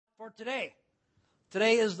for today.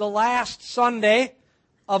 Today is the last Sunday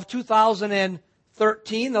of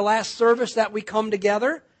 2013, the last service that we come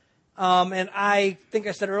together. And I think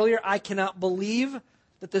I said earlier, I cannot believe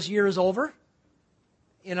that this year is over.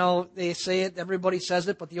 You know, they say it, everybody says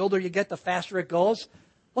it, but the older you get, the faster it goes.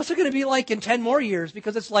 What's it going to be like in 10 more years?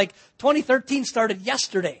 Because it's like 2013 started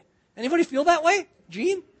yesterday. Anybody feel that way?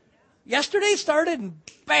 Gene? Yesterday started and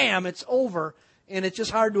bam, it's over. And it's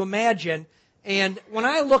just hard to imagine. And when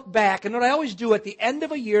I look back, and what I always do at the end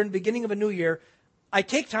of a year and beginning of a new year, I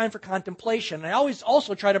take time for contemplation. I always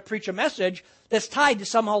also try to preach a message that's tied to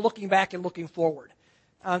somehow looking back and looking forward.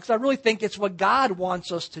 Because I really think it's what God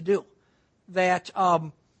wants us to do. That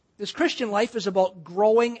this Christian life is about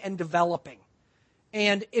growing and developing.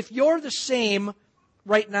 And if you're the same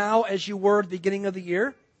right now as you were at the beginning of the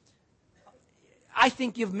year, I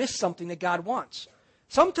think you've missed something that God wants.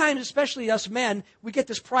 Sometimes, especially us men, we get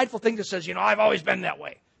this prideful thing that says, I've always been that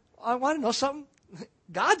way. I want to know something.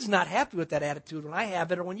 God's not happy with that attitude when I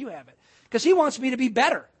have it or when you have it. Because He wants me to be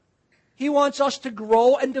better. He wants us to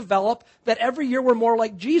grow and develop, that every year we're more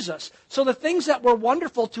like Jesus. So the things that were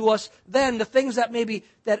wonderful to us then, the things that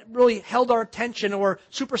that really held our attention or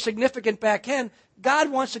super significant back then,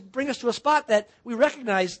 God wants to bring us to a spot that we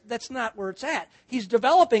recognize that's not where it's at. He's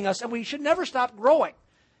developing us, and we should never stop growing.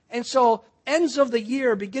 And so ends of the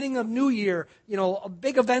year, beginning of new year,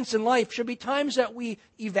 big events in life should be times that we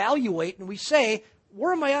evaluate and we say,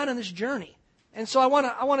 where am I on in this journey? And so I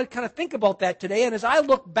want to kind of think about that today. And as I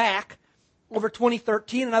look back over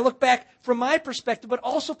 2013, and I look back from my perspective, but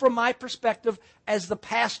also from my perspective as the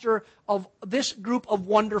pastor of this group of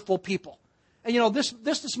wonderful people. And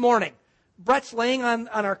this morning, Brett's laying on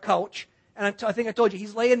our couch, and I think I told you,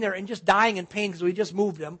 he's laying there and just dying in pain because we just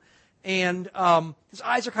moved him. And his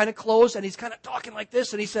eyes are kind of closed, and he's kind of talking like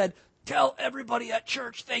this, and he said, tell everybody at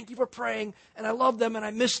church, thank you for praying, and I love them, and I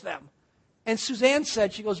miss them. And Suzanne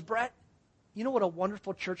said, she goes, Brett, you know what a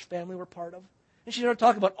wonderful church family we're part of? And she started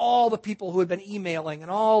talking about all the people who had been emailing, and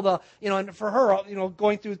all the, and for her,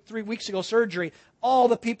 going through 3 weeks ago surgery, all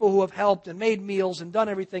the people who have helped and made meals and done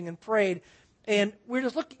everything and prayed. And we're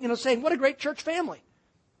just looking, saying, what a great church family.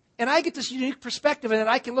 And I get this unique perspective, and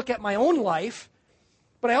I can look at my own life,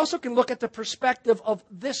 but I also can look at the perspective of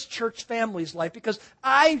this church family's life, because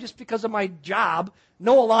I, just because of my job,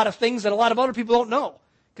 know a lot of things that a lot of other people don't know,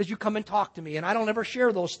 because you come and talk to me, and I don't ever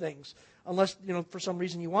share those things unless, for some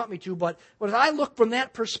reason you want me to. But as I look from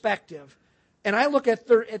that perspective, and I look at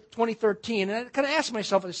 2013, and I kind of ask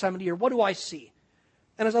myself at this time of the year, what do I see?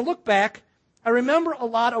 And as I look back, I remember a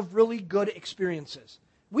lot of really good experiences.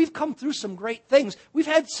 We've come through some great things. We've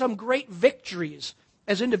had some great victories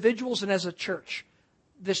as individuals and as a church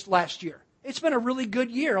this last year. It's been a really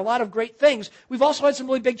good year, a lot of great things. We've also had some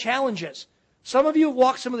really big challenges. Some of you have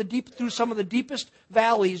walked through some of the deepest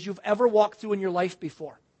valleys you've ever walked through in your life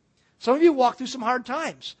before. Some of you walked through some hard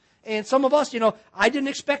times. And some of us, I didn't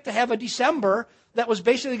expect to have a December that was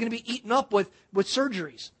basically going to be eaten up with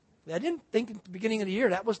surgeries. I didn't think at the beginning of the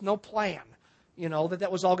year that was no plan,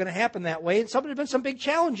 that was all going to happen that way. And some have been some big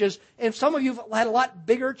challenges, and some of you have had a lot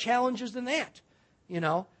bigger challenges than that,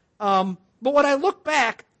 But when I look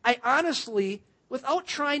back, I honestly, without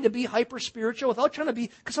trying to be hyper-spiritual, without trying to be,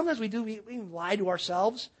 because sometimes we even lie to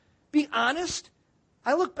ourselves, be honest,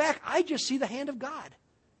 I look back, I just see the hand of God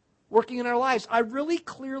working in our lives. I really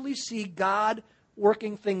clearly see God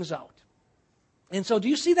working things out. And so do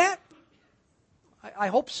you see that? I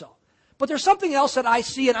hope so. But there's something else that I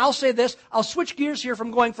see, and I'll say this, I'll switch gears here from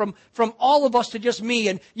going from all of us to just me,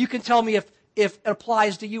 and you can tell me if it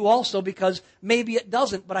applies to you also, because maybe it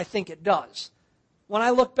doesn't, but I think it does. When I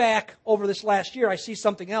look back over this last year, I see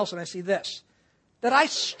something else, and I see this, that I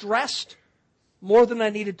stressed more than I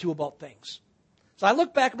needed to about things. So I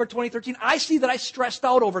look back over 2013, I see that I stressed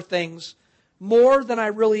out over things more than I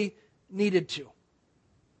really needed to.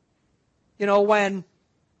 When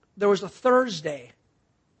there was a Thursday,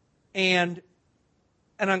 and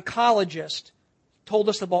an oncologist told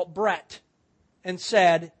us about Brett and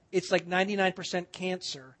said, it's like 99%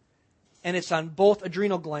 cancer, and it's on both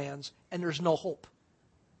adrenal glands, and there's no hope.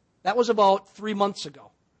 That was about 3 months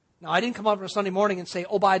ago. Now, I didn't come up on a Sunday morning and say,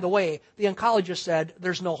 oh, by the way, the oncologist said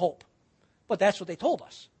there's no hope. But that's what they told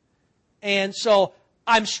us. And so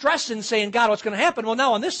I'm stressing, saying, God, what's going to happen? Well,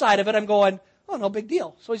 now on this side of it, I'm going, oh, no big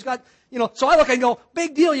deal. So he's got, so I look and go,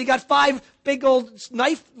 big deal. You got 5 big old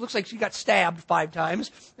knife. Looks like you got stabbed 5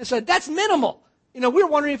 times. And said, that's minimal. We were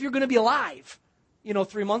wondering if you're going to be alive.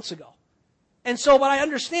 3 months ago. And so what I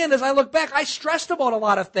understand as I look back, I stressed about a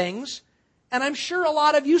lot of things, and I'm sure a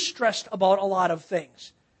lot of you stressed about a lot of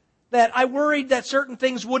things. That I worried that certain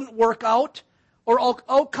things wouldn't work out, or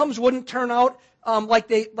outcomes wouldn't turn out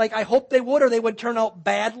like I hope they would, or they would turn out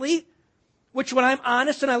badly. Which, when I'm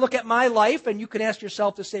honest and I look at my life, and you can ask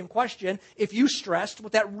yourself the same question, if you stressed,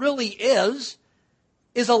 what that really is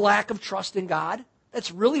a lack of trust in God.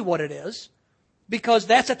 That's really what it is. Because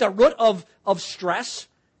that's at the root of stress.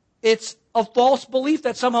 It's a false belief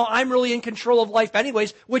that somehow I'm really in control of life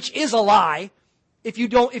anyways, which is a lie. If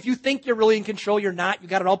you think you're really in control, you're not. You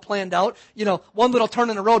got it all planned out. One little turn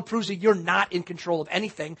in the road proves that you're not in control of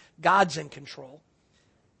anything. God's in control.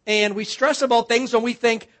 And we stress about things when we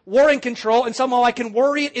think we're in control, and somehow I can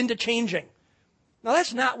worry it into changing. Now,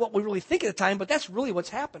 that's not what we really think at the time, but that's really what's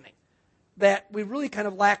happening. That we really kind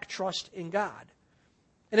of lack trust in God.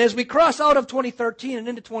 And as we cross out of 2013 and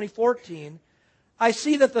into 2014, I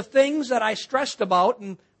see that the things that I stressed about,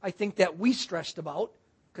 and I think that we stressed about,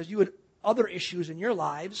 because you had other issues in your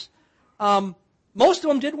lives, most of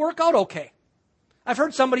them did work out okay. I've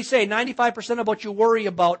heard somebody say 95% of what you worry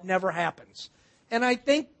about never happens. And I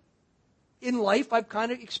think in life I've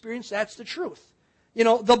kind of experienced that's the truth.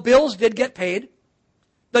 The bills did get paid.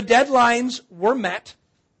 The deadlines were met.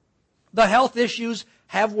 The health issues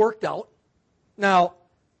have worked out. Now,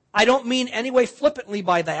 I don't mean any way flippantly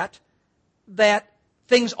by that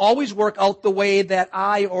things always work out the way that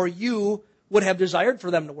I or you would have desired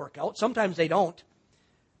for them to work out. Sometimes they don't.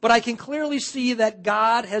 But I can clearly see that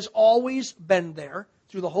God has always been there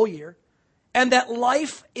through the whole year, and that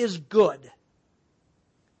life is good.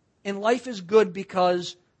 And life is good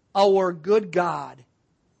because our good God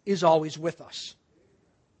is always with us.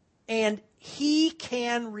 And He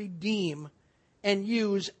can redeem and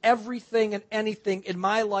use everything and anything in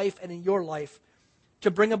my life and in your life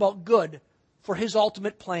to bring about good for His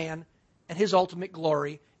ultimate plan and His ultimate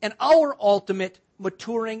glory and our ultimate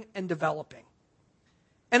maturing and developing.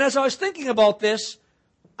 And as I was thinking about this,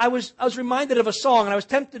 I was reminded of a song, and I was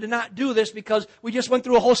tempted to not do this because we just went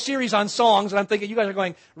through a whole series on songs, and I'm thinking, you guys are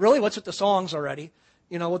going, really? What's with the songs already?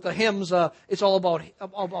 With the hymns, it's all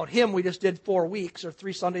about Him. We just did 4 weeks, or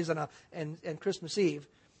 3 Sundays and Christmas Eve.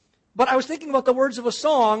 But I was thinking about the words of a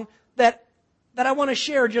song that I want to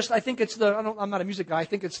share. I'm not a music guy. I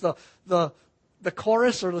think it's the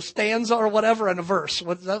chorus or the stanza or whatever and a verse.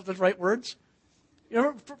 Is that the right words?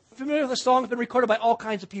 You're familiar with the song? It's been recorded by all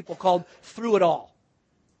kinds of people called Through It All.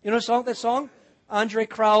 You know that song? Andre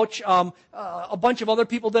Crouch, a bunch of other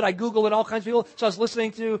people did. I Googled it, all kinds of people. So I was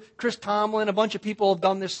listening to Chris Tomlin. A bunch of people have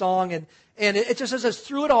done this song. And it just says,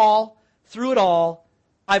 through it all,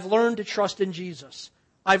 I've learned to trust in Jesus.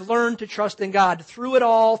 I've learned to trust in God. Through it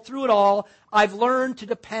all, I've learned to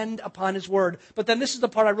depend upon His Word. But then this is the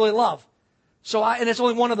part I really love. And it's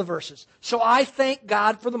only one of the verses. So I thank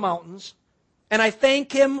God for the mountains, and I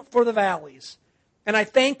thank Him for the valleys. And I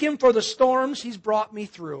thank Him for the storms He's brought me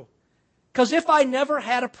through. Because if I never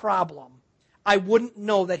had a problem, I wouldn't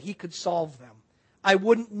know that He could solve them. I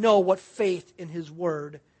wouldn't know what faith in His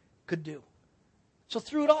Word could do. So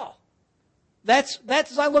through it all. That's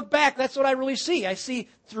as I look back, that's what I really see. I see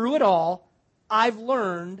through it all, I've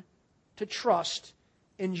learned to trust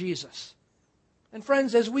in Jesus. And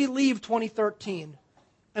friends, as we leave 2013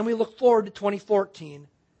 and we look forward to 2014,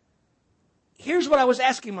 here's what I was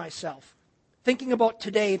asking myself. Thinking about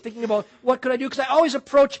today, thinking about what could I do? Because I always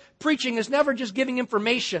approach preaching as never just giving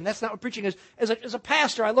information. That's not what preaching is. As a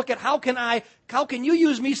pastor, I look at how can you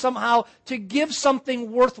use me somehow to give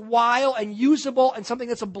something worthwhile and usable and something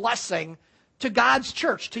that's a blessing to God's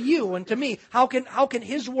church, to you and to me. How can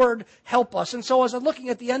His Word help us? And so as I'm looking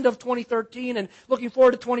at the end of 2013 and looking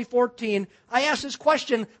forward to 2014, I asked this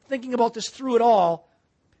question, thinking about this through it all.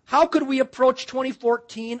 How could we approach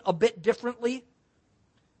 2014 a bit differently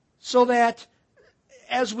so that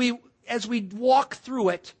as we walk through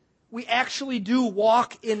it, we actually do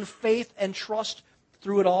walk in faith and trust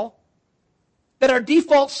through it all? That our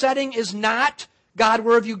default setting is not, God,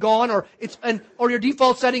 where have you gone? Or your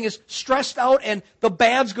default setting is stressed out and the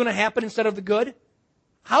bad's going to happen instead of the good?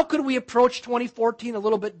 How could we approach 2014 a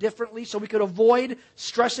little bit differently so we could avoid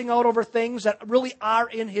stressing out over things that really are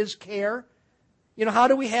in His care? How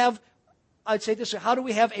do we have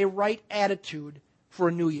a right attitude for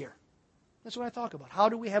a new year? That's what I talk about. How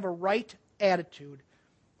do we have a right attitude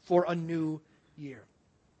for a new year?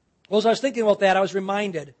 Well, as I was thinking about that, I was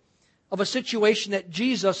reminded of a situation that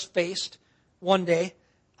Jesus faced one day,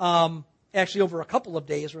 actually over a couple of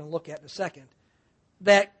days we're going to look at in a second,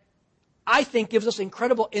 that I think gives us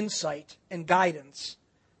incredible insight and guidance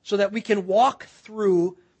so that we can walk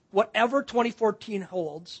through whatever 2014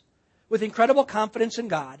 holds with incredible confidence in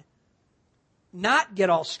God, not get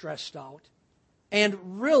all stressed out, and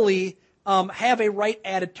really have a right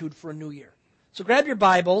attitude for a new year. So grab your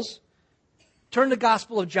Bibles, turn to the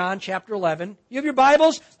Gospel of John, chapter 11. You have your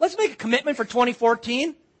Bibles? Let's make a commitment for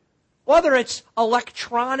 2014. Whether it's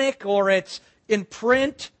electronic or it's in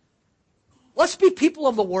print, let's be people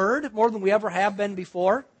of the Word more than we ever have been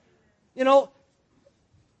before. You know,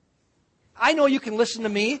 I know you can listen to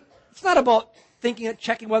me. It's not about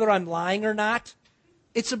checking whether I'm lying or not.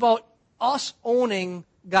 It's about us owning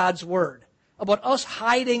God's Word, about us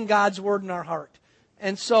hiding God's Word in our heart.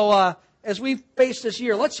 And so as we face this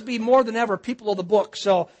year, let's be more than ever people of the book.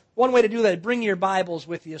 So one way to do that is bring your Bibles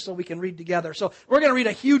with you so we can read together. So we're going to read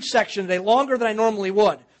a huge section today, longer than I normally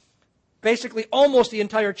would. Basically, almost the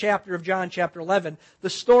entire chapter of John chapter 11,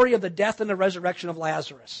 the story of the death and the resurrection of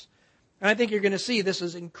Lazarus. And I think you're going to see this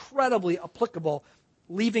is incredibly applicable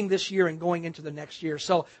leaving this year and going into the next year.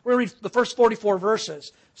 So we're going to read the first 44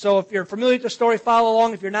 verses. So if you're familiar with the story, follow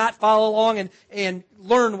along. If you're not, follow along and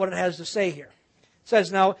learn what it has to say here. It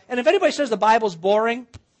says now, and if anybody says the Bible's boring,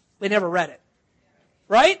 they never read it.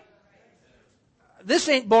 Right? This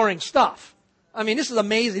ain't boring stuff. I mean, this is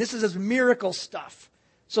amazing. This is miracle stuff.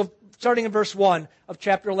 So starting in verse 1 of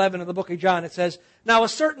chapter 11 of the book of John, it says, Now a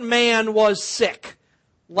certain man was sick,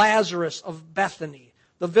 Lazarus of Bethany,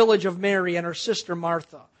 the village of Mary and her sister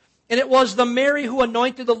Martha. And it was the Mary who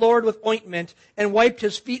anointed the Lord with ointment and wiped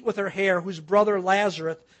his feet with her hair, whose brother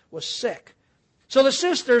Lazarus was sick. So the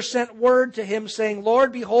sisters sent word to him, saying,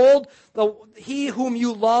 Lord, behold, he whom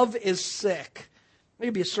you love is sick.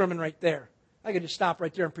 Maybe a sermon right there. I could just stop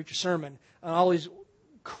right there and preach a sermon on all these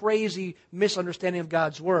crazy misunderstanding of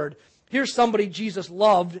God's Word. Here's somebody Jesus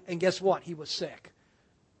loved, and guess what? He was sick.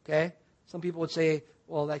 Okay? Some people would say,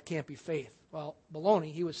 well, that can't be faith. Well,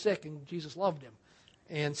 baloney, he was sick, and Jesus loved him.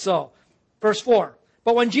 And so, verse 4,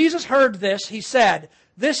 But when Jesus heard this, he said,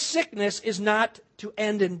 This sickness is not to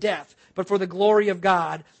end in death, but for the glory of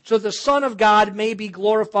God, so that the Son of God may be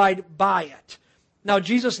glorified by it. Now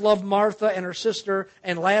Jesus loved Martha and her sister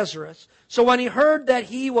and Lazarus. So when he heard that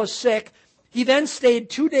he was sick, he then stayed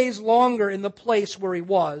 2 days longer in the place where he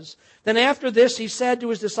was. Then after this he said to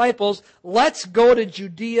his disciples, Let's go to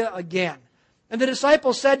Judea again. And the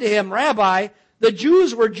disciples said to him, Rabbi, the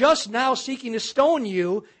Jews were just now seeking to stone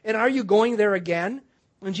you, and are you going there again?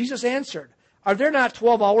 And Jesus answered, Are there not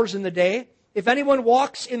 12 hours in the day? If anyone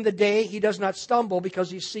walks in the day, he does not stumble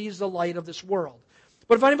because he sees the light of this world.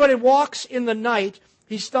 But if anybody walks in the night,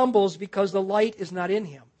 he stumbles because the light is not in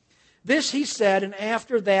him. This he said, and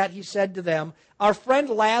after that he said to them, Our friend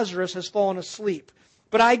Lazarus has fallen asleep,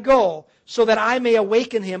 but I go so that I may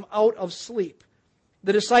awaken him out of sleep.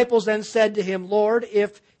 The disciples then said to him, Lord,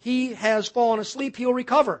 if he has fallen asleep, he will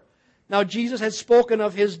recover. Now Jesus had spoken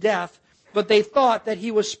of his death, but they thought that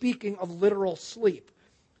he was speaking of literal sleep.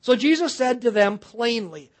 So Jesus said to them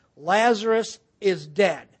plainly, Lazarus is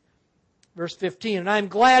dead. Verse 15, And I am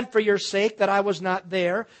glad for your sake that I was not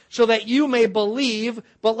there, so that you may believe,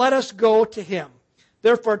 but let us go to him.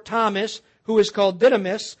 Therefore Thomas, who is called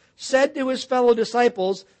Didymus, said to his fellow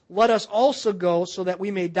disciples, Let us also go, so that we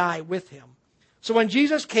may die with him. So when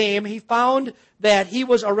Jesus came, he found that he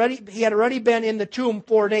had already been in the tomb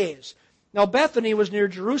 4 days. Now Bethany was near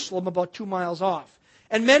Jerusalem, about 2 miles off.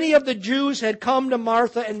 And many of the Jews had come to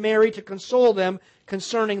Martha and Mary to console them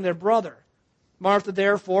concerning their brother. Martha,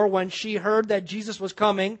 therefore, when she heard that Jesus was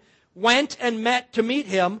coming, went and met to meet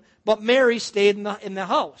him, but Mary stayed in the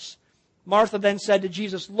house. Martha then said to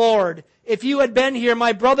Jesus, Lord, if you had been here,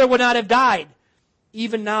 my brother would not have died.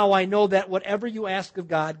 Even now I know that whatever you ask of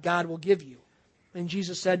God, God will give you. And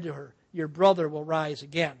Jesus said to her, Your brother will rise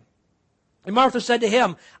again. And Martha said to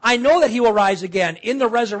him, I know that he will rise again in the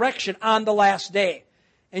resurrection on the last day.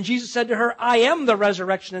 And Jesus said to her, I am the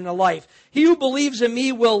resurrection and the life. He who believes in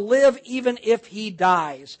me will live even if he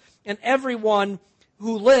dies. And everyone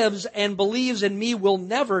who lives and believes in me will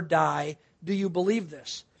never die. Do you believe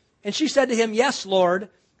this? And she said to him, Yes, Lord.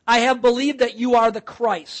 I have believed that you are the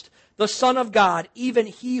Christ, the Son of God, even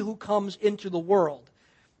he who comes into the world.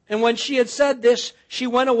 And when she had said this, she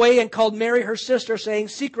went away and called Mary her sister, saying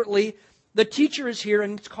secretly, The teacher is here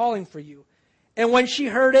and is calling for you. And when she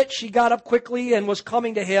heard it, she got up quickly and was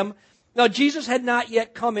coming to him. Now Jesus had not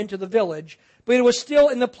yet come into the village, but he was still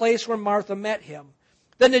in the place where Martha met him.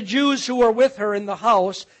 Then the Jews who were with her in the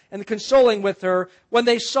house and consoling with her, when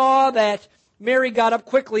they saw that Mary got up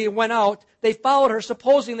quickly and went out, they followed her,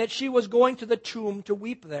 supposing that she was going to the tomb to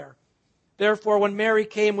weep there. Therefore, when Mary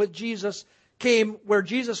came where Jesus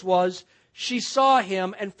was, she saw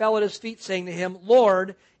him and fell at his feet, saying to him,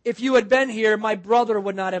 Lord, if you had been here, my brother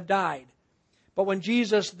would not have died. But when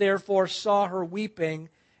Jesus therefore saw her weeping,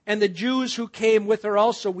 and the Jews who came with her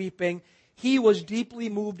also weeping, he was deeply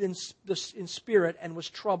moved in spirit and was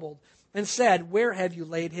troubled, and said, Where have you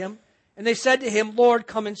laid him? And they said to him, Lord,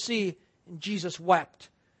 come and see. And Jesus wept.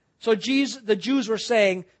 So the Jews were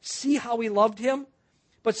saying, see how he loved him?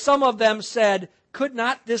 But some of them said, could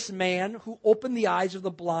not this man who opened the eyes of the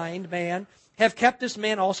blind man have kept this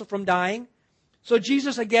man also from dying? So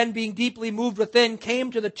Jesus, again being deeply moved within,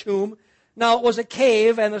 came to the tomb. Now it was a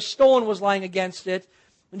cave, and a stone was lying against it.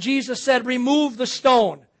 And Jesus said, remove the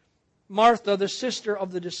stone. Martha, the sister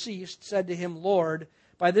of the deceased, said to him, Lord,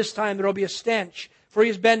 by this time there will be a stench, for he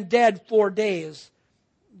has been dead 4 days.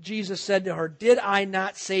 Jesus said to her, did I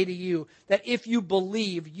not say to you that if you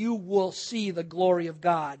believe, you will see the glory of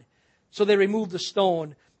God? So they removed the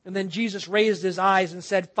stone. And then Jesus raised his eyes and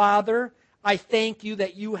said, Father, I thank you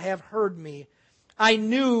that you have heard me. I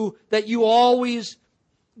knew that you always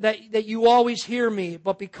hear me,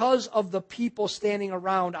 but because of the people standing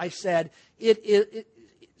around, I said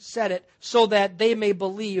it so that they may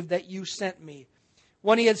believe that you sent me.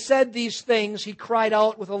 When he had said these things, he cried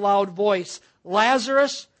out with a loud voice,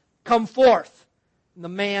 Lazarus, come forth. And the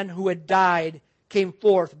man who had died came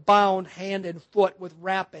forth, bound hand and foot with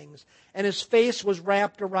wrappings, and his face was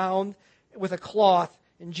wrapped around with a cloth.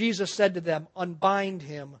 And Jesus said to them, unbind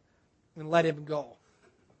him and let him go.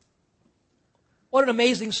 What an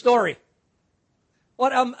amazing story.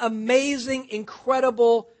 What an amazing,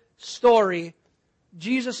 incredible story.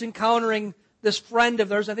 Jesus encountering this friend of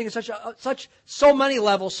theirs. I think it's so many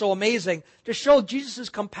levels so amazing. To show Jesus'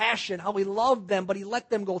 compassion, how he loved them, but he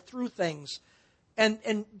let them go through things.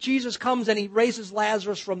 And Jesus comes and he raises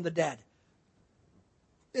Lazarus from the dead.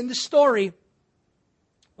 In this story,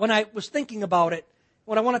 when I was thinking about it,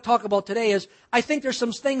 what I want to talk about today is, I think there's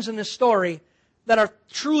some things in this story that are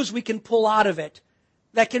truths we can pull out of it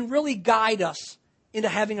that can really guide us into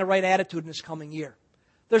having a right attitude in this coming year.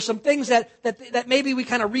 There's some things that maybe we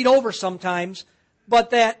kind of read over sometimes,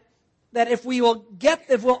 but that if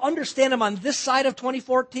we'll understand them on this side of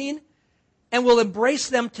 2014, and we'll embrace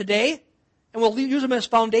them today, and we'll use them as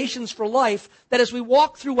foundations for life, that as we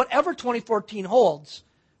walk through whatever 2014 holds,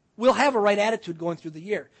 we'll have a right attitude going through the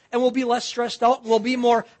year. And we'll be less stressed out. We'll be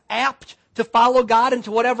more apt to follow God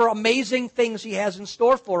into whatever amazing things he has in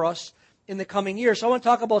store for us in the coming year. So I want to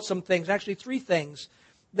talk about some things, actually 3 things,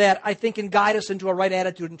 that I think can guide us into a right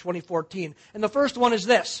attitude in 2014. And the first one is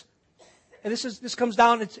this. And this comes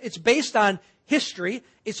down, it's based on history.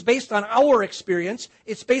 It's based on our experience.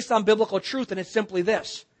 It's based on biblical truth. And it's simply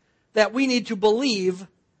this, that we need to believe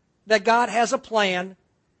that God has a plan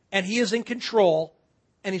and he is in control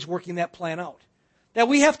and he's working that plan out. That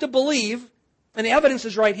we have to believe, and the evidence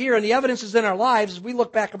is right here, and the evidence is in our lives as we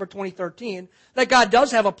look back over 2013, that God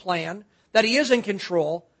does have a plan, that he is in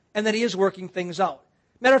control, and that he is working things out.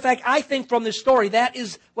 Matter of fact, I think from this story, that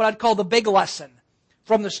is what I'd call the big lesson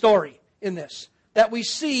from the story in this. That we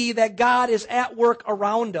see that God is at work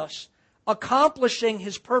around us, accomplishing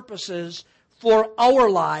his purposes for our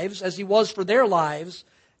lives, as he was for their lives,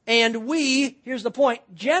 and we, here's the point,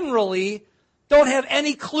 generally don't have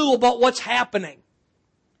any clue about what's happening.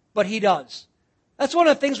 But he does. That's one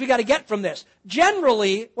of the things we got to get from this.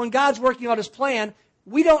 Generally, when God's working out his plan,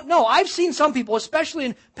 we don't know. I've seen some people, especially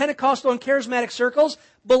in Pentecostal and charismatic circles,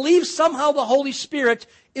 believe somehow the Holy Spirit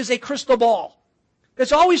is a crystal ball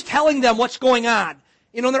that's always telling them what's going on.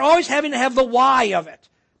 You know, they're always having to have the why of it.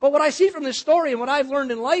 But what I see from this story and what I've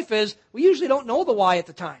learned in life is we usually don't know the why at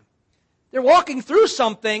the time. They're walking through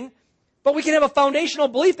something, but we can have a foundational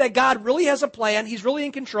belief that God really has a plan, he's really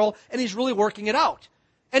in control, and he's really working it out.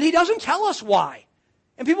 And he doesn't tell us why.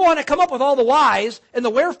 And people want to come up with all the whys and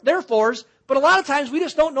the therefores, but a lot of times we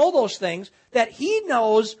just don't know those things, that he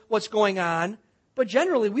knows what's going on, but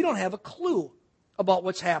generally we don't have a clue about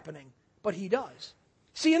what's happening. But he does.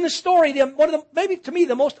 See, in the story, maybe to me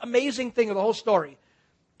the most amazing thing of the whole story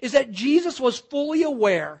is that Jesus was fully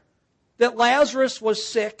aware that Lazarus was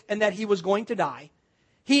sick and that he was going to die.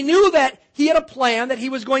 He knew that he had a plan, that he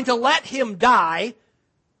was going to let him die,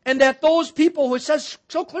 and that those people who it says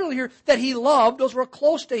so clearly here that he loved, those who were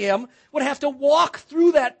close to him, would have to walk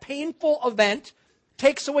through that painful event.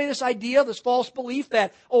 Takes away this idea, this false belief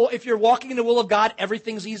that, if you're walking in the will of God,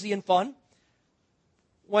 everything's easy and fun.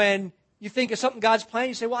 When you think of something God's plan,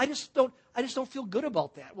 you say, well, I just don't feel good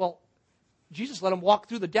about that. Well, Jesus let him walk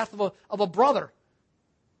through the death of a brother.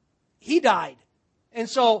 He died. And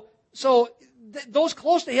so those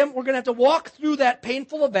close to him were going to have to walk through that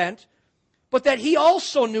painful event, but that he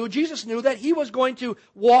also knew, Jesus knew, that he was going to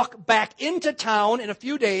walk back into town in a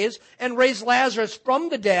few days and raise Lazarus from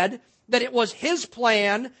the dead, that it was his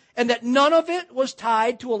plan, and that none of it was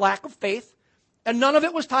tied to a lack of faith, and none of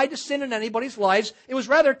it was tied to sin in anybody's lives. It was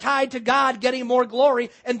rather tied to God getting more glory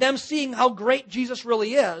and them seeing how great Jesus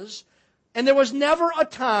really is. And there was never a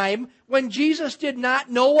time when Jesus did not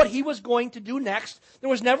know what he was going to do next. There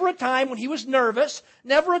was never a time when he was nervous,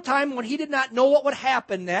 never a time when he did not know what would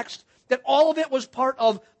happen next. That all of it was part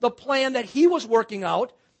of the plan that he was working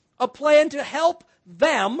out, a plan to help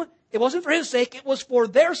them. It wasn't for his sake, it was for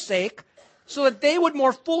their sake, so that they would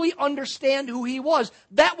more fully understand who he was.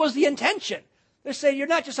 That was the intention. They say, you're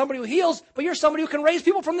not just somebody who heals, but you're somebody who can raise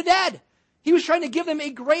people from the dead. He was trying to give them a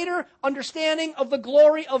greater understanding of the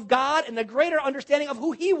glory of God and a greater understanding of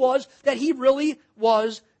who he was, that he really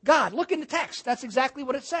was God. Look in the text. That's exactly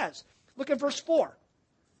what it says. Look at verse 4.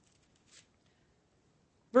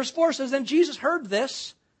 Verse 4 says, then Jesus heard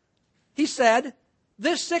this. He said,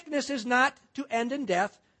 this sickness is not to end in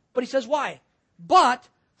death. But he says, why? But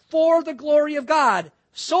for the glory of God,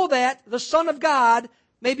 so that the Son of God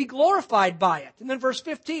may be glorified by it. And then verse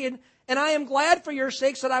 15, and I am glad for your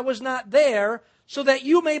sakes that I was not there, so that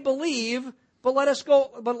you may believe, but let us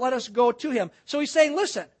go to him. So he's saying,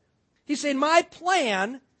 listen, he's saying, my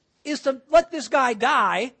plan is to let this guy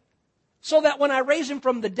die, so that when I raise him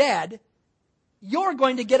from the dead, you're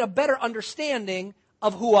going to get a better understanding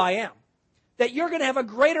of who I am. That you're going to have a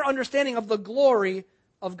greater understanding of the glory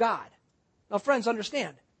of God. Now, friends,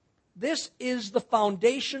 understand, this is the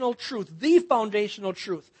foundational truth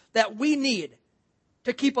that we need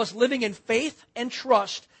to keep us living in faith and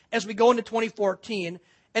trust as we go into 2014,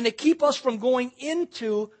 and to keep us from going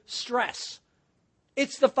into stress.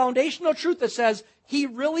 It's the foundational truth that says he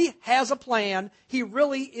really has a plan, he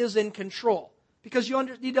really is in control. Because you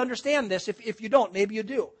need to understand this. If you don't, maybe you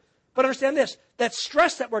do. But understand this, that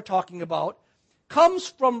stress that we're talking about comes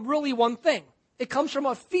from really one thing. It comes from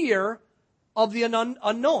a fear of the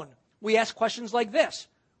unknown. We ask questions like this.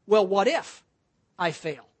 Well, what if I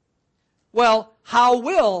fail? Well, how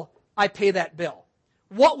will I pay that bill?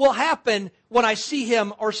 What will happen when I see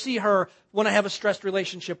him or see her when I have a stressed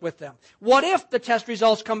relationship with them? What if the test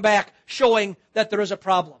results come back showing that there is a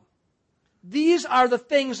problem? These are the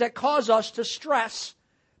things that cause us to stress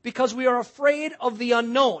because we are afraid of the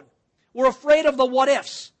unknown. We're afraid of the what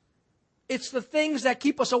ifs. It's the things that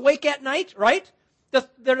keep us awake at night, right?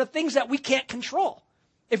 They're the things that we can't control.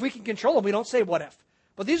 If we can control them, we don't say what if.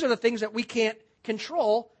 But these are the things that we can't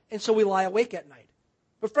control, and so we lie awake at night.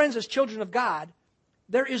 But friends, as children of God,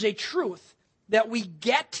 there is a truth that we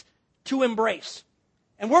get to embrace.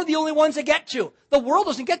 And we're the only ones that get to. The world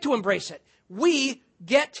doesn't get to embrace it. We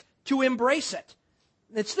get to embrace it.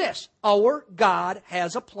 It's this. Our God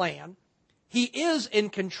has a plan. He is in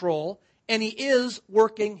control, and he is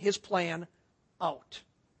working his plan out.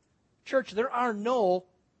 Church, there are no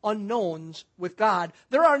unknowns with God.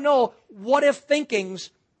 There are no what-if thinkings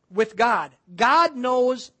with God. God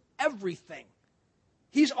knows everything.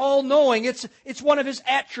 He's all-knowing. It's one of his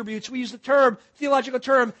attributes. We use the theological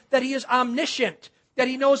term, that he is omniscient, that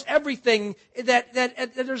he knows everything, that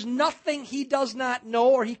there's nothing he does not know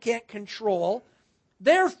or he can't control.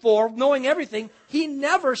 Therefore, knowing everything, he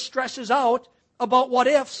never stresses out about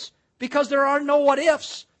what-ifs, because there are no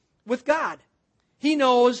what-ifs with God. He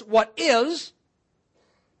knows what is,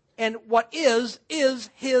 and what is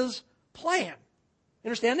his plan. You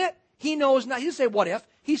understand that? He knows not, he doesn't say what if,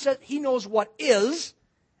 he said he knows what is,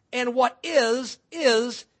 and what is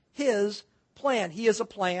his plan. He has a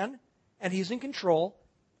plan, and he's in control,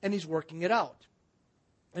 and he's working it out.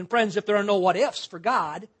 And friends, if there are no what ifs for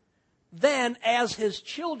God, then as his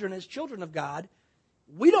children of God,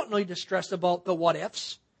 we don't need to stress about the what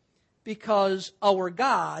ifs, because our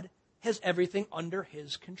God has everything under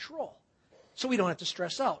his control. So we don't have to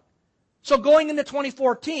stress out. So going into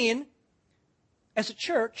 2014, as a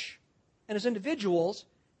church and as individuals,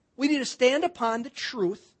 we need to stand upon the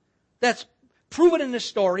truth that's proven in this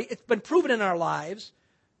story. It's been proven in our lives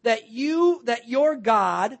that your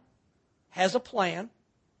God has a plan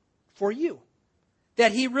for you.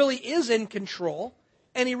 That he really is in control,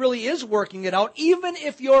 and he really is working it out, even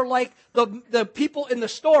if you're like the people in the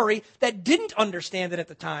story that didn't understand it at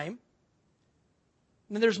the time.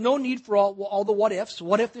 And there's no need for all the what ifs.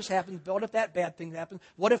 What if this happens? What if that bad thing happens?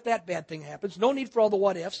 What if that bad thing happens? No need for all the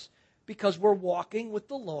what ifs, because we're walking with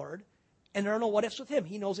the Lord, and there are no what ifs with him.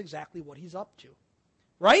 He knows exactly what he's up to.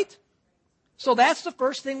 Right? So that's the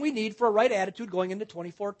first thing we need for a right attitude going into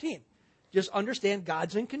 2014. Just understand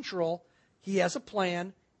God's in control. He has a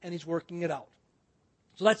plan, and he's working it out.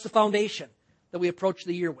 So that's the foundation that we approach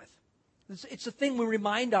the year with. It's the thing we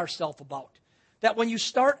remind ourselves about. That when you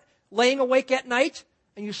start laying awake at night,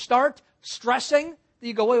 and you start stressing, then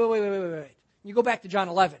you go, wait. You go back to John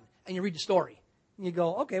 11, and you read the story. And you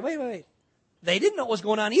go, okay, wait. They didn't know what was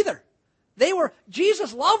going on either.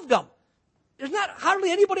 Jesus loved them. There's not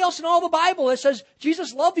hardly anybody else in all the Bible that says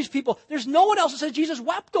Jesus loved these people. There's no one else that says Jesus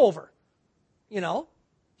wept over.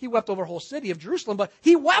 He wept over the whole city of Jerusalem, but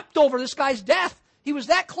he wept over this guy's death. He was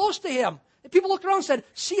that close to him. And people looked around and said,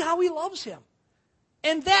 see how he loves him.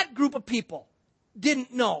 And that group of people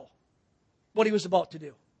didn't know what he was about to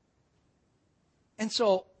do. And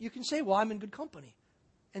so you can say, well, I'm in good company.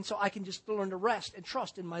 And so I can just learn to rest and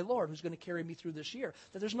trust in my Lord who's going to carry me through this year.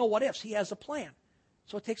 That there's no what ifs. He has a plan.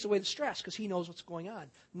 So it takes away the stress because he knows what's going on.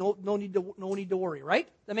 No need to worry, right?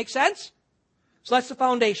 That makes sense? So that's the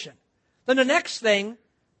foundation. Then the next thing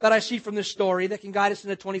that I see from this story that can guide us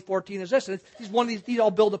into 2014 is this. And these all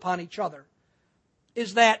build upon each other.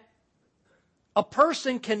 Is that a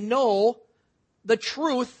person can know the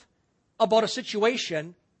truth about a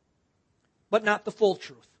situation, but not the full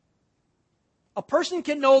truth. A person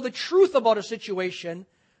can know the truth about a situation,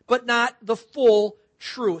 but not the full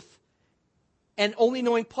truth. And only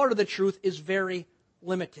knowing part of the truth is very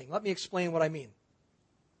limiting. Let me explain what I mean.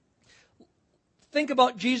 Think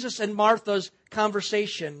about Jesus and Martha's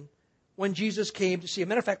conversation when Jesus came to see him.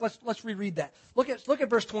 Matter of fact, let's reread that. Look at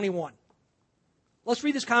verse 21. Let's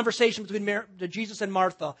read this conversation between Jesus and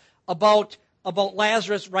Martha about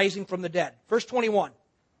Lazarus rising from the dead. Verse 21.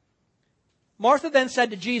 Martha then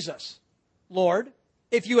said to Jesus, Lord,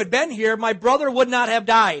 if you had been here, my brother would not have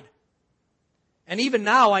died. And even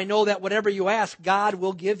now I know that whatever you ask, God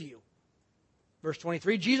will give you. Verse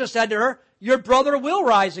 23, Jesus said to her, your brother will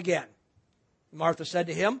rise again. Martha said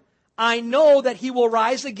to him, I know that he will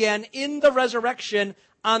rise again in the resurrection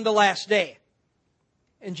on the last day.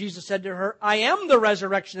 And Jesus said to her, I am the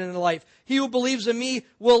resurrection and the life. He who believes in me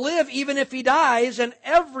will live even if he dies, and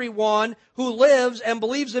everyone who lives and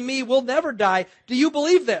believes in me will never die. Do you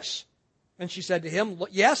believe this? And she said to him,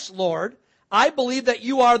 yes, Lord, I believe that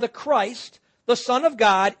you are the Christ, the Son of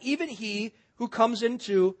God, even he who comes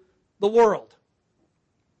into the world.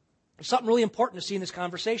 There's something really important to see in this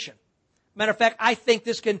conversation. Matter of fact, I think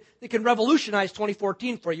it can revolutionize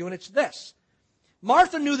 2014 for you, and it's this.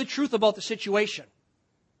 Martha knew the truth about the situation.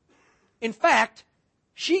 In fact,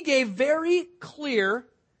 she gave very clear,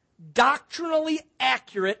 doctrinally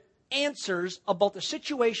accurate answers about the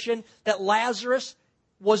situation that Lazarus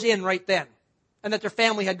was in right then and that their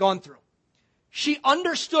family had gone through. She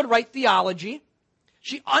understood right theology.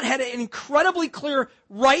 She had an incredibly clear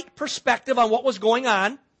right perspective on what was going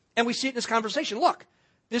on, and we see it in this conversation. Look,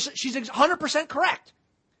 she's 100% correct.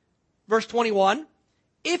 Verse 21,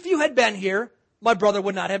 if you had been here, my brother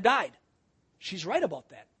would not have died. She's right about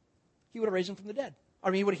that. He would have raised him from the dead.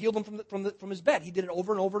 He would have healed him from his bed. He did it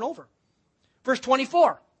over and over and over. Verse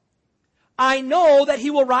 24. I know that he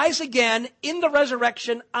will rise again in the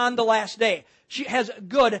resurrection on the last day. She has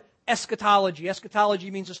good eschatology.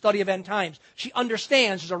 Eschatology means the study of end times. She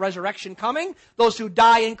understands there's a resurrection coming. Those who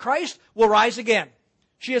die in Christ will rise again.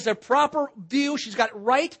 She has a proper view. She's got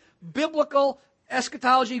right biblical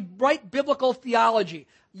eschatology, right biblical theology.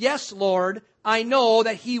 Yes, Lord, I know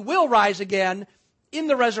that he will rise again in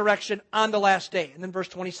the resurrection on the last day. And then verse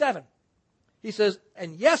 27, he says,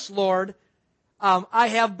 and yes, Lord, I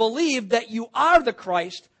have believed that you are the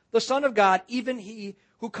Christ, the Son of God, even he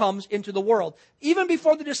who comes into the world. Even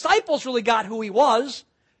before the disciples really got who he was,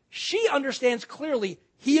 she understands clearly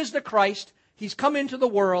he is the Christ, he's come into the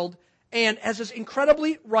world, and has this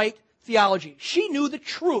incredibly right theology. She knew the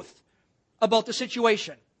truth about the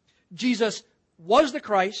situation. Jesus was the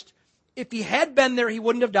Christ. If he had been there, he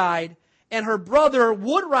wouldn't have died. And her brother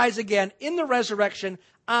would rise again in the resurrection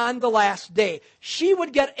on the last day. She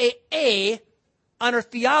would get an A on her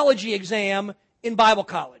theology exam in Bible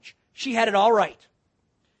college. She had it all right.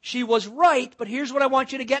 She was right, but here's what I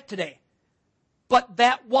want you to get today. But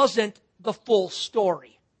that wasn't the full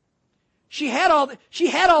story. She had all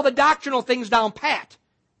the doctrinal things down pat.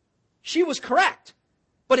 She was correct,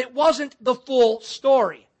 but it wasn't the full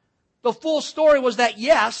story. The full story was that,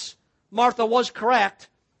 yes, Martha was correct,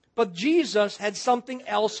 but Jesus had something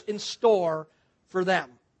else in store for them.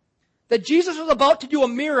 That Jesus was about to do a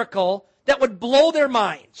miracle that would blow their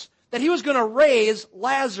minds. That he was going to raise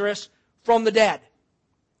Lazarus from the dead.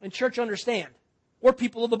 And church, understand, we're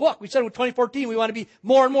people of the book. We said with 2014 we want to be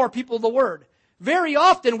more and more people of the Word. Very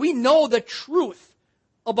often we know the truth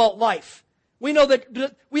about life. We know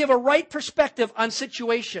that we have a right perspective on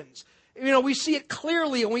situations. We see it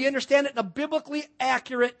clearly and we understand it in a biblically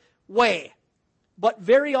accurate way. But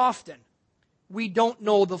very often, we don't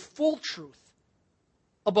know the full truth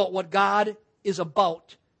about what God is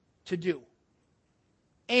about to do.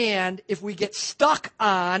 And if we get stuck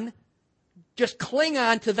on, just cling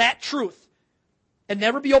on to that truth and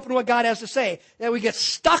never be open to what God has to say, that we get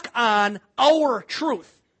stuck on our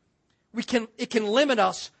truth, it can limit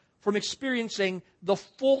us from experiencing the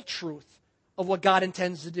full truth of what God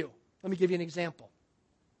intends to do. Let me give you an example.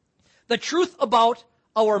 The truth about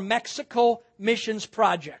our Mexico missions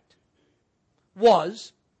project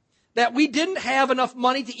was that we didn't have enough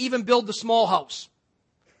money to even build the small house,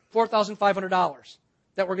 $4,500,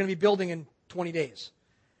 that we're going to be building in 20 days.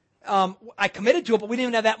 I committed to it, but we didn't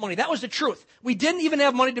even have that money. That was the truth. We didn't even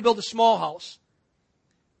have money to build a small house.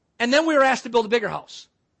 And then we were asked to build a bigger house.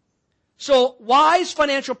 So wise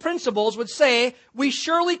financial principles would say we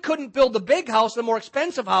surely couldn't build the big house, the more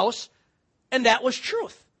expensive house, and that was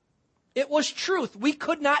truth. It was truth. We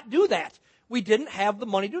could not do that. We didn't have the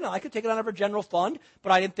money to do that. I could take it out of our general fund,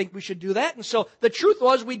 but I didn't think we should do that. And so the truth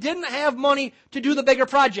was we didn't have money to do the bigger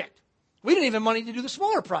project. We didn't even have money to do the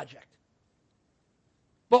smaller project.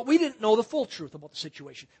 But we didn't know the full truth about the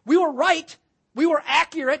situation. We were right. We were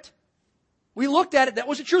accurate. We looked at it. That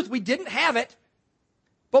was the truth. We didn't have it.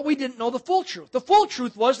 But we didn't know the full truth. The full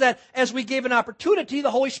truth was that as we gave an opportunity,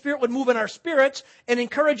 the Holy Spirit would move in our spirits and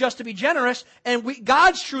encourage us to be generous. And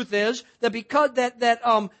God's truth is that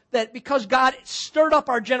because God stirred up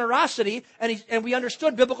our generosity and we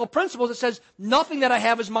understood biblical principles, it says nothing that I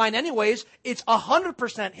have is mine anyways. It's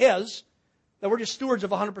 100% His. That we're just stewards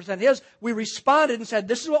of 100% His. We responded and said,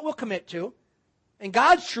 this is what we'll commit to. And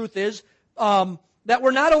God's truth is that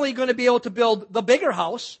we're not only going to be able to build the bigger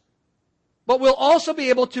house, but we'll also be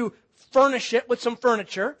able to furnish it with some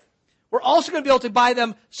furniture. We're also going to be able to buy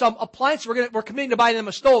them some appliances. We're committing to buy them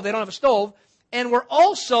a stove. They don't have a stove. And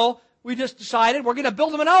we just decided we're going to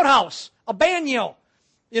build them an outhouse, a baño.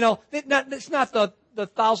 It's not the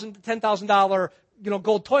 $10,000,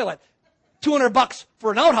 gold toilet. $200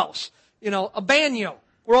 for an outhouse, a baño.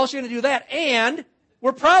 We're also going to do that. And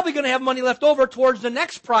we're probably going to have money left over towards the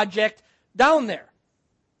next project down there.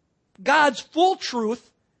 God's full truth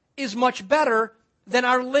is much better than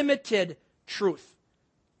our limited truth.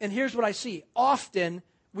 And here's what I see. Often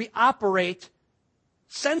we operate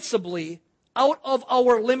sensibly out of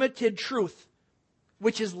our limited truth,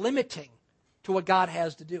 which is limiting to what God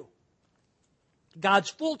has to do. God's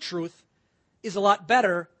full truth was a lot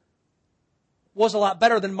better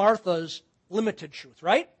than Martha's limited truth,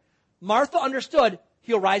 right? Martha understood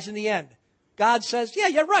He'll rise in the end. God says, yeah,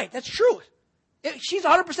 you're right. That's true. She's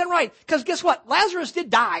 100% right. Because guess what? Lazarus did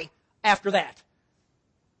die after that.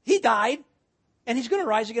 He died, and he's going to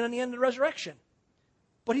rise again in the end of the resurrection.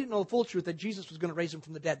 But he didn't know the full truth that Jesus was going to raise him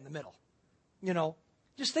from the dead in the middle.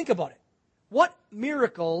 Just think about it. What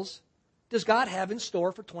miracles does God have in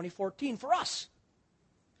store for 2014 for us?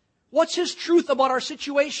 What's His truth about our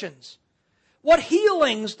situations? What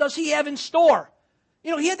healings does He have in store?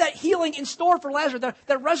 He had that healing in store for Lazarus.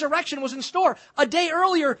 That resurrection was in store. A day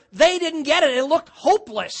earlier, they didn't get it. It looked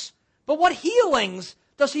hopeless. But what healings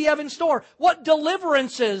does He have in store? What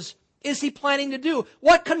deliverances is He planning to do?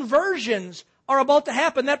 What conversions are about to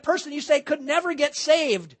happen? That person you say could never get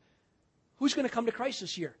saved. Who's going to come to Christ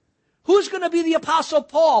this year? Who's going to be the Apostle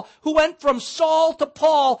Paul, who went from Saul to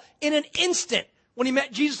Paul in an instant when he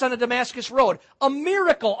met Jesus on the Damascus Road? A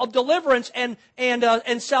miracle of deliverance and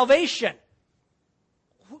salvation.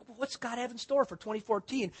 What's God have in store for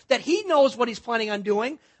 2014? That He knows what He's planning on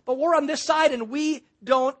doing, but we're on this side and we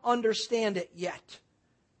don't understand it yet.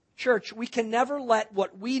 Church, we can never let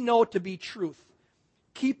what we know to be truth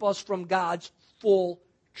keep us from God's full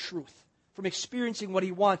truth, from experiencing what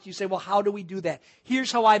He wants. You say, well, how do we do that?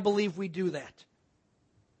 Here's how I believe we do that.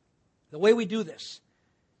 The way we do this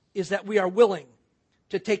is that we are willing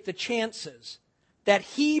to take the chances that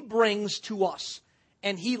He brings to us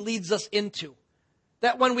and He leads us into.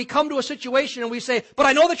 That when we come to a situation and we say, but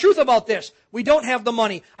I know the truth about this. We don't have the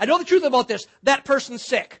money. I know the truth about this. That person's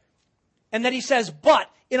sick. And then He says, but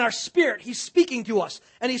in our spirit, He's speaking to us.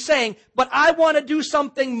 And He's saying, but I want to do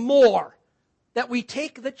something more. That we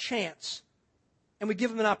take the chance and we give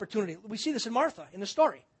Him an opportunity. We see this in Martha, in the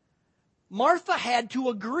story. Martha had to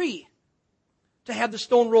agree to have the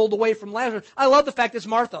stone rolled away from Lazarus. I love the fact it's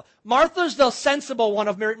Martha. Martha's the sensible one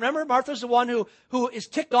of Mary. Remember, Martha's the one who is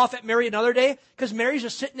ticked off at Mary another day because Mary's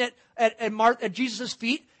just sitting at Jesus'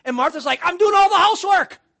 feet. And Martha's like, I'm doing all the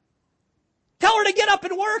housework. Tell her to get up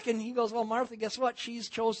and work. And He goes, well, Martha, guess what? She's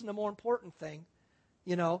chosen the more important thing.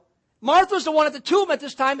 Martha's the one at the tomb at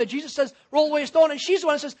this time that Jesus says, roll away a stone. And she's the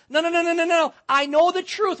one that says, no. I know the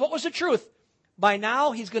truth. What was the truth? By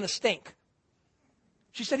now, he's going to stink.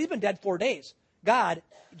 She said, he's been dead 4 days. God,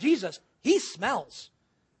 Jesus, He smells.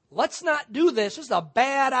 Let's not do this. This is a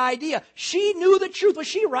bad idea. She knew the truth. Was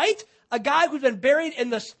she right? A guy who's been buried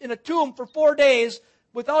in a tomb for 4 days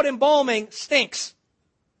without embalming stinks.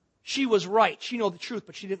 She was right. She knew the truth,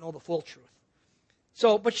 but she didn't know the full truth.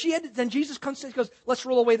 Then Jesus comes and goes, let's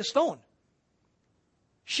roll away the stone.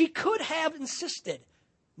 She could have insisted.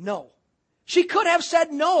 No. She could have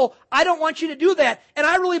said, no, I don't want you to do that. And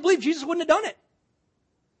I really believe Jesus wouldn't have done it.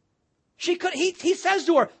 He says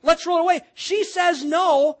to her, let's roll away. She says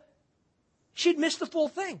no. She'd miss the full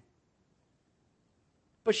thing.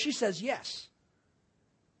 But she says, yes,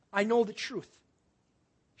 I know the truth.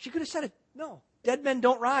 She could have said it, no, dead men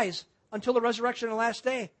don't rise until the resurrection on the last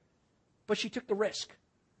day. But she took the risk.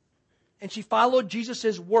 And she followed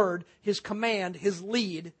Jesus' word, his command, his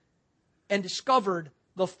lead, and discovered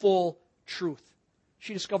the full truth.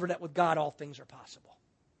 She discovered that with God all things are possible.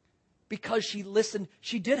 Because she listened,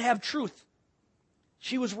 she did have truth.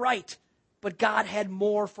 She was right. But God had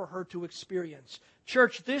more for her to experience.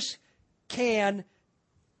 Church, this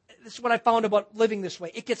is what I found about living this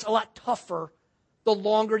way. It gets a lot tougher the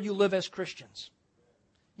longer you live as Christians.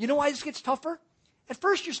 You know why this gets tougher? At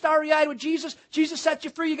first you're starry-eyed with Jesus. Jesus sets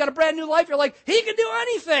you free. You got a brand new life. You're like, he can do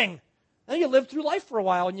anything. Then you live through life for a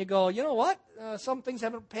while and you go, you know what? Some things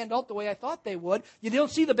haven't panned out the way I thought they would. You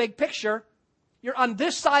don't see the big picture. You're on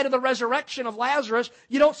this side of the resurrection of Lazarus.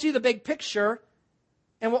 You don't see the big picture.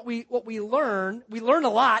 And what we learn a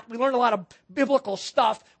lot. We learn a lot of biblical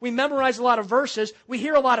stuff. We memorize a lot of verses. We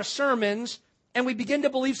hear a lot of sermons. And we begin to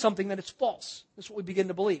believe something that is false. That's what we begin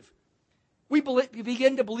to believe. We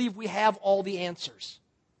begin to believe we have all the answers.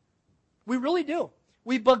 We really do.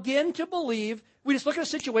 We begin to believe, we just look at a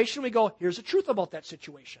situation and we go, here's the truth about that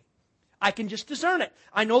situation. I can just discern it.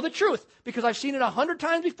 I know the truth because I've seen it 100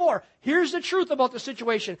 times before. Here's the truth about the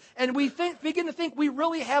situation. And we begin to think we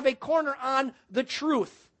really have a corner on the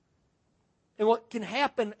truth. And what can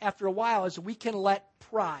happen after a while is we can let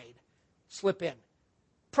pride slip in.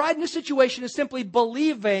 Pride in this situation is simply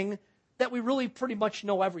believing that we really pretty much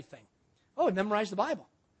know everything. Oh, we memorized the Bible.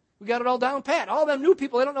 We got it all down pat. All them new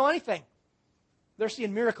people, they don't know anything. They're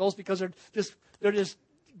seeing miracles because they're just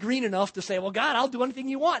green enough to say, well, God, I'll do anything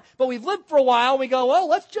you want. But we've lived for a while, and we go, well,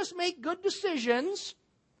 let's just make good decisions.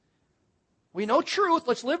 We know truth.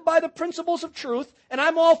 Let's live by the principles of truth. And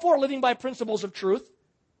I'm all for living by principles of truth.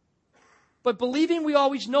 But believing we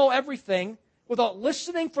always know everything without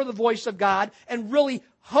listening for the voice of God and really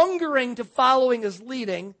hungering to following his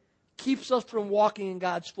leading keeps us from walking in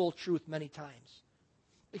God's full truth many times.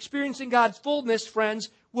 Experiencing God's fullness, friends,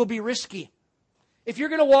 will be risky. If you're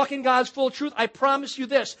going to walk in God's full truth, I promise you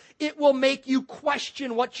this, it will make you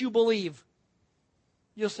question what you believe.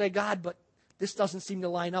 You'll say, God, but this doesn't seem to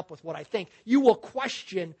line up with what I think. You will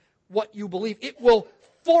question what you believe. It will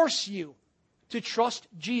force you to trust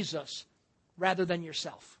Jesus rather than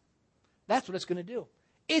yourself. That's what it's going to do.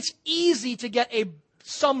 It's easy to get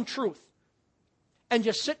some truth and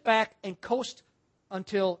just sit back and coast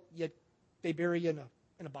until they bury you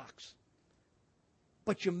in a box.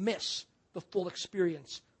 But you miss the full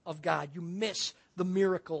experience of God. You miss the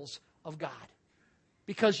miracles of God.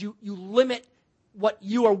 Because you limit what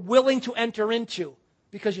you are willing to enter into.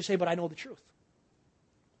 Because you say, but I know the truth.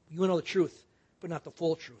 You know the truth, but not the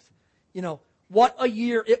full truth. You know, what a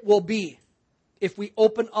year it will be if we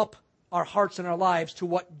open up our hearts and our lives to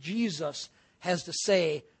what Jesus has to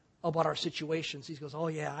say about our situations. He goes, oh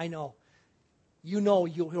yeah, I know. You know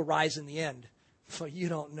he'll rise in the end. But you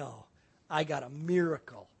don't know. I got a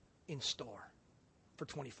miracle in store for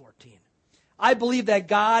 2014. I believe that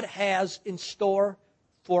God has in store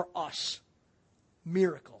for us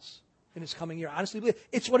miracles in his coming year. I honestly believe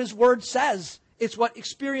it's what his word says. It's what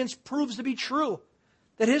experience proves to be true.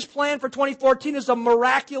 That his plan for 2014 is a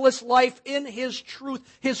miraculous life in his truth,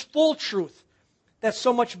 his full truth. That's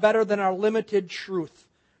so much better than our limited truth.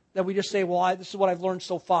 That we just say, well, this is what I've learned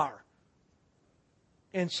so far.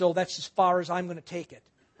 And so that's as far as I'm going to take it.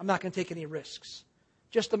 I'm not going to take any risks.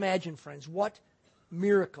 Just imagine, friends, what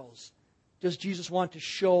miracles does Jesus want to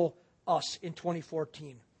show us in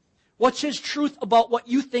 2014? What's his truth about what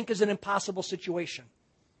you think is an impossible situation?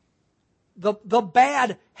 The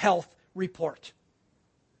bad health report.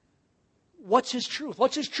 What's his truth?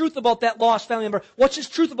 What's his truth about that lost family member? What's his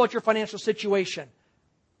truth about your financial situation?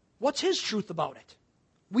 What's his truth about it?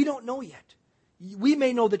 We don't know yet. We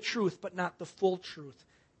may know the truth, but not the full truth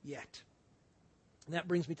yet. And that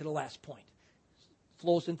brings me to the last point. It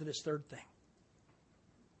flows into this third thing.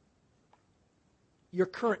 Your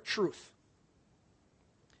current truth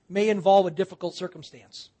may involve a difficult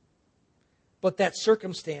circumstance, but that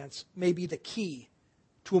circumstance may be the key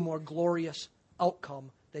to a more glorious outcome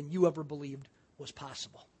than you ever believed was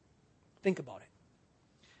possible. Think about it.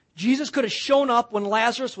 Jesus could have shown up when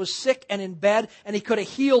Lazarus was sick and in bed, and he could have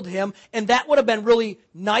healed him, and that would have been really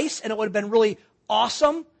nice, and it would have been really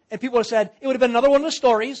awesome, and people would have said, it would have been another one of the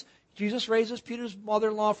stories. Jesus raises Peter's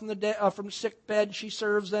mother-in-law from the sick bed. She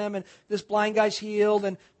serves them, and this blind guy's healed,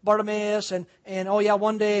 and Bartimaeus, and oh yeah,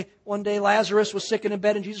 one day Lazarus was sick in a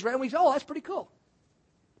bed, and Jesus raised him. We say, oh, that's pretty cool.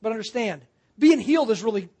 But understand, being healed is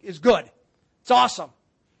good. It's awesome.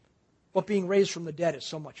 But being raised from the dead is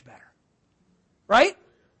so much better. Right?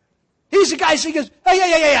 He's the guy who goes, oh,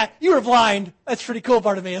 yeah. You were blind. That's pretty cool,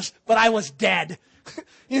 Bartimaeus. But I was dead.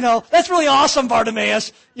 That's really awesome,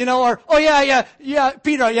 Bartimaeus. Or, oh, yeah,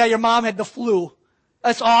 Peter, yeah, your mom had the flu.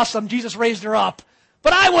 That's awesome. Jesus raised her up.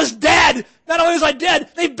 But I was dead. Not only was I dead,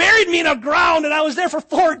 they buried me in the ground, and I was there for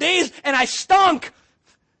 4 days, and I stunk.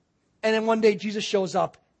 And then one day Jesus shows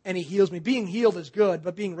up, and he heals me. Being healed is good,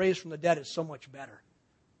 but being raised from the dead is so much better.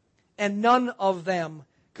 And none of them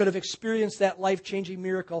could have experienced that life-changing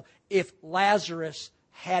miracle if Lazarus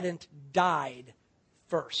hadn't died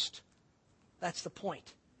first. That's the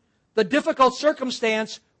point. The difficult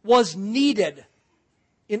circumstance was needed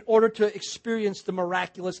in order to experience the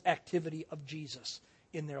miraculous activity of Jesus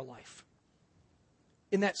in their life.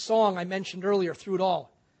 In that song I mentioned earlier, Through It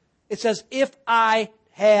All, it says, if I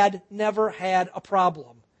had never had a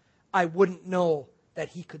problem, I wouldn't know that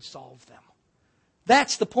he could solve them.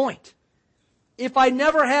 That's the point. If I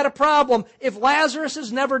never had a problem, if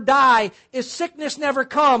Lazarus never die, if sickness never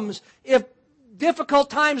comes, if difficult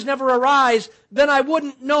times never arise, then I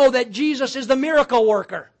wouldn't know that Jesus is the miracle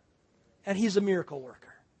worker. And he's a miracle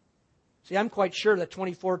worker. See, I'm quite sure that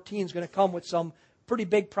 2014 is going to come with some pretty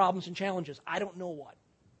big problems and challenges. I don't know what.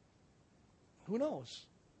 Who knows?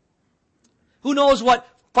 Who knows what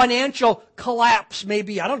financial collapse may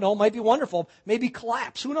be? I don't know. It might be wonderful. Maybe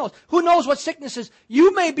collapse. Who knows? Who knows what sicknesses?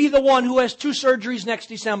 You may be the one who has 2 surgeries next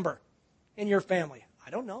December in your family. I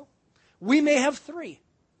don't know. We may have 3.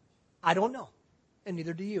 I don't know. And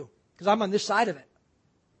neither do you. Because I'm on this side of it.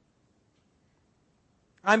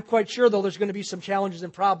 I'm quite sure, though, there's going to be some challenges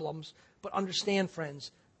and problems. But understand,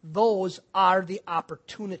 friends, those are the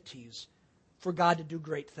opportunities for God to do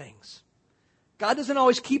great things. God doesn't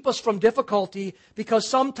always keep us from difficulty because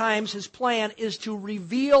sometimes His plan is to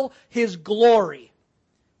reveal His glory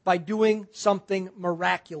by doing something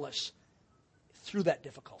miraculous through that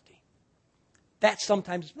difficulty. That's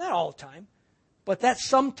sometimes, not all the time, but that's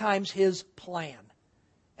sometimes His plan.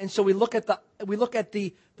 And so we look at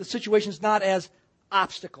the situations not as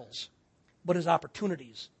obstacles, but as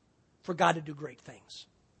opportunities for God to do great things.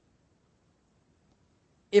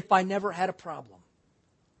 If I never had a problem,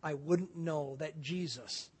 I wouldn't know that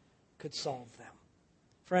Jesus could solve them.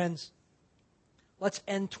 Friends, let's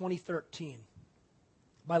end 2013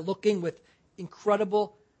 by looking with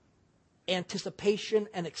incredible anticipation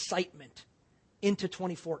and excitement into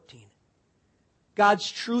 2014. God's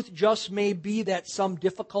truth just may be that some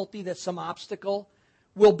difficulty, that some obstacle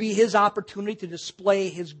will be His opportunity to display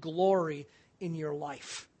His glory in your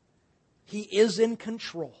life. He is in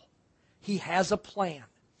control. He has a plan.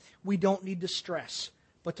 We don't need to stress,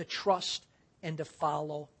 but to trust and to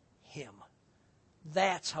follow Him.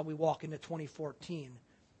 That's how we walk into 2014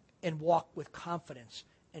 and walk with confidence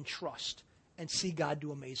and trust and see God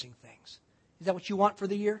do amazing things. Is that what you want for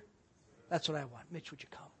the year? That's what I want. Mitch, would you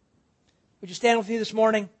come? Would you stand with me this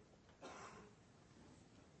morning?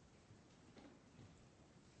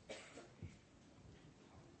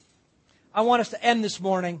 I want us to end this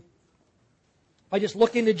morning by just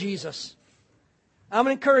looking to Jesus. I'm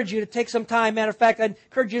going to encourage you to take some time. Matter of fact, I'd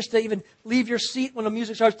encourage you just to even leave your seat when the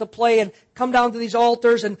music starts to play and come down to these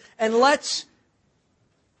altars and let's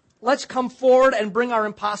come forward and bring our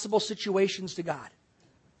impossible situations to God.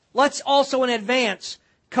 Let's also in advance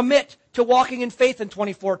commit to walking in faith in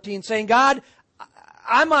 2014, saying, God,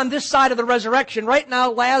 I'm on this side of the resurrection. Right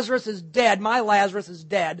now, Lazarus is dead. My Lazarus is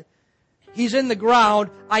dead. He's in the ground.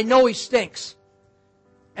 I know he stinks.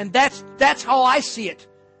 And that's how I see it.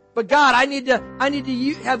 But God, I need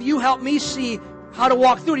to have you help me see how to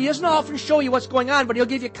walk through it. He doesn't often show you what's going on, but He'll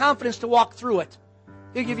give you confidence to walk through it.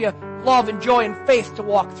 He'll give you love and joy and faith to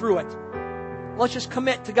walk through it. Let's just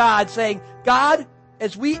commit to God, saying, God,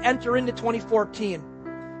 as we enter into 2014,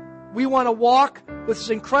 we want to walk with this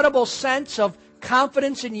incredible sense of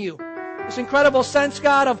confidence in you. This incredible sense,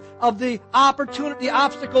 God, of the opportunity. The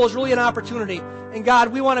obstacle is really an opportunity. And God,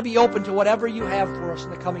 we want to be open to whatever you have for us in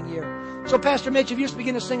the coming year. So Pastor Mitch, if you just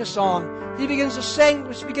begin to sing a song, he begins to sing,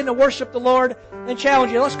 just begin to worship the Lord and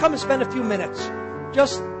challenge you. Let's come and spend a few minutes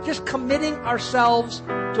just committing ourselves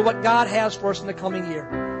to what God has for us in the coming year.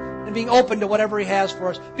 And being open to whatever He has for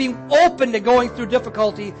us. Being open to going through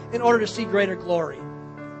difficulty in order to see greater glory.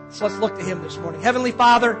 So let's look to Him this morning. Heavenly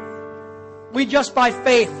Father, we just by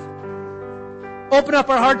faith open up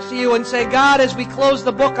our hearts to you and say, God, as we close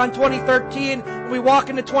the book on 2013 and we walk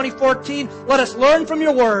into 2014, let us learn from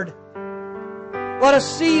your word. Let us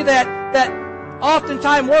see that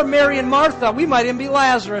oftentimes we're Mary and Martha. We might even be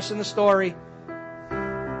Lazarus in the story.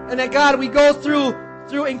 And that, God, we go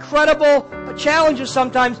through incredible challenges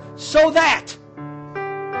sometimes so that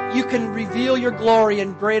you can reveal your glory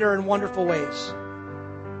in greater and wonderful ways.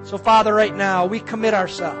 So, Father, right now, we commit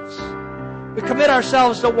ourselves. We commit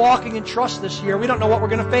ourselves to walking in trust this year. We don't know what we're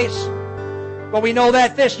going to face. But we know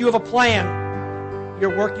that you have a plan.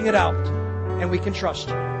 You're working it out. And we can trust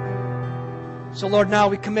you. So, Lord, now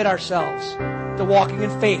we commit ourselves to walking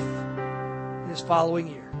in faith in this following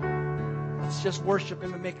year. Let's just worship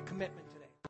Him and make a commitment.